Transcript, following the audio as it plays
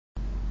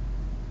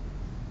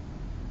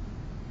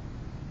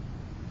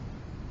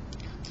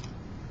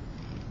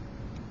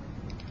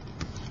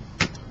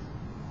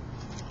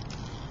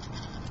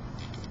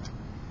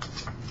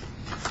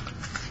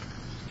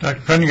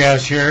Dr.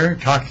 Prendergast here,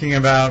 talking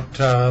about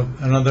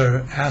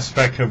another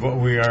aspect of what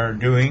we are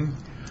doing.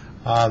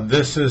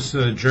 This is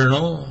the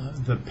journal,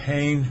 The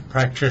Pain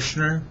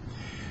Practitioner.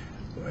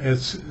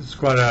 It's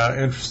quite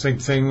an interesting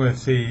thing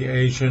with the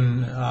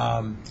Asian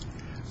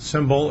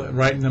symbol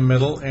right in the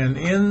middle, and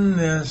in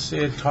this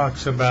it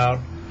talks about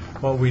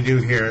what we do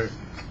here.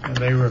 And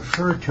they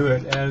refer to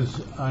it as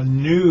a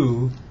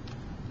new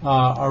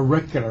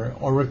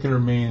auricular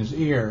means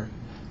ear,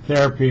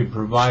 therapy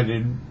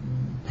provided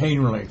pain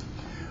relief.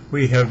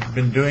 We have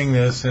been doing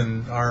this,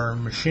 and our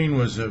machine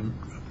was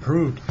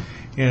approved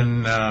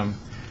in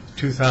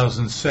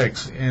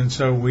 2006, and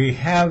so we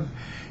have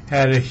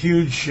had a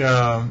huge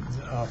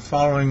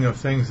following of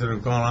things that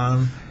have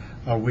gone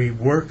on. We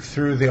work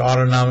through the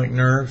autonomic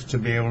nerves to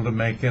be able to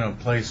make it a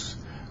place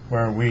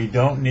where we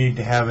don't need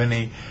to have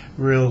any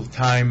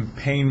real-time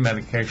pain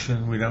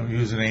medication. We don't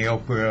use any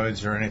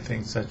opioids or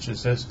anything such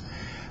as this,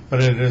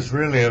 but it is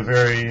really a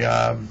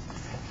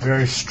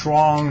very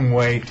strong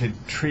way to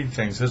treat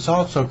things. It's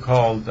also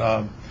called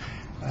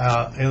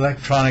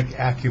electronic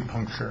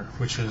acupuncture,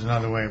 which is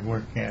another way of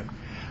working it.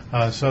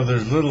 So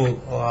there's little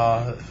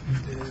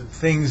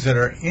things that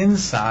are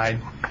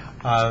inside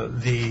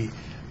the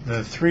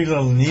three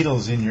little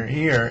needles in your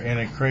ear, and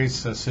it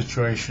creates a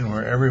situation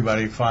where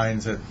everybody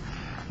finds that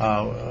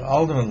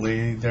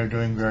ultimately they're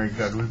doing very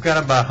good. We've got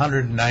about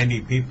 190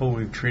 people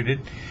we've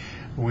treated.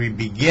 We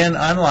begin,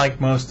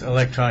 unlike most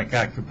electronic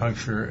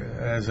acupuncture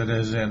as it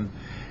is in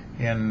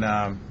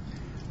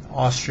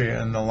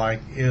Austria and the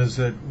like, is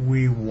that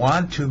we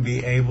want to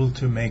be able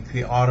to make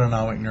the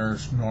autonomic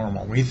nerves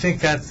normal. We think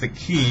that's the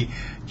key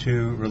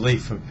to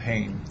relief of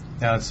pain.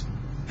 Now, it's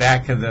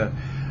back of the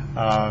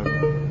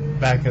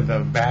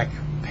back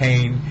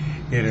pain.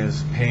 It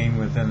is pain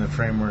within the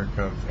framework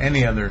of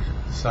any other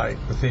site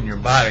within your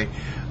body,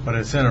 but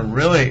it's in a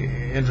really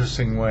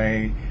interesting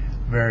way,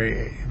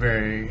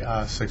 very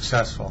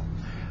successful.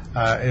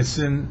 It's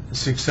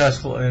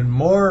successful in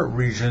more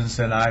regions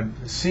than I've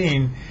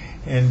seen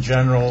in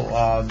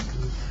general,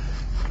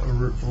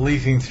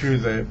 leafing through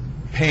the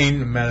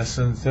pain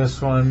medicines.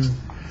 This one,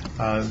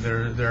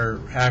 their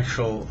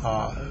actual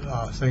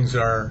things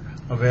are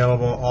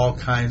available, all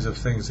kinds of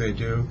things they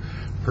do.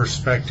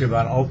 Perspective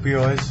on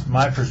opioids.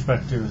 My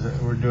perspective is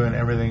that we're doing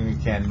everything we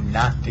can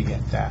not to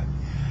get that.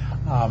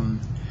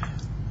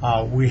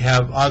 We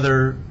have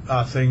other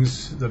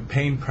things. The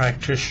pain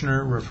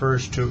practitioner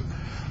refers to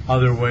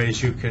other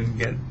ways you can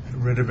get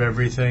rid of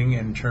everything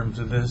in terms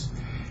of this.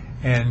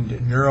 And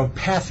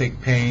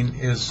neuropathic pain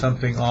is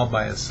something all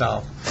by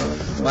itself.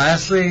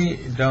 Lastly,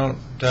 don't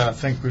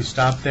think we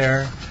stop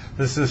there.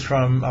 This is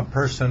from a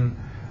person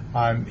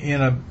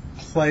in a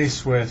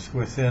place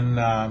within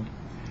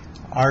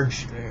our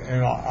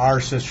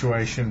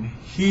situation.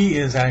 He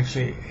is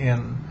actually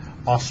in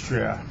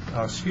Australia.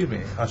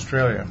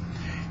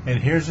 And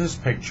here's his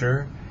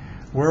picture.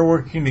 We're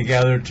working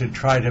together to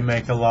try to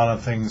make a lot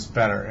of things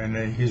better,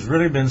 and he's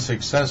really been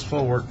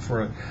successful, worked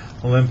for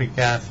Olympic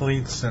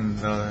athletes and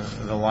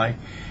the like,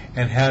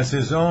 and has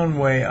his own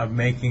way of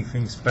making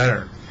things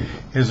better.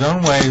 His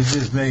own way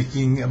is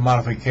making a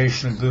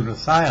modification of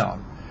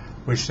glutathione,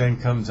 which then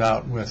comes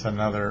out with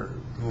another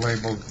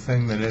labeled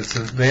thing that is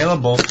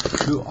available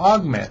to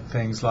augment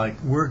things like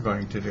we're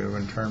going to do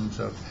in terms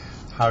of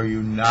how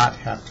you not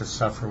have to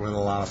suffer with a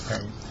lot of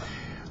pain.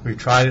 We've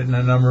tried it in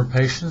a number of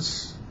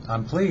patients.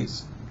 I'm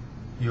pleased.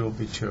 You will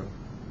be too.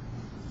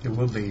 It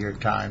will be your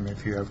time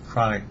if you have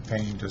chronic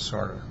pain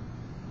disorder.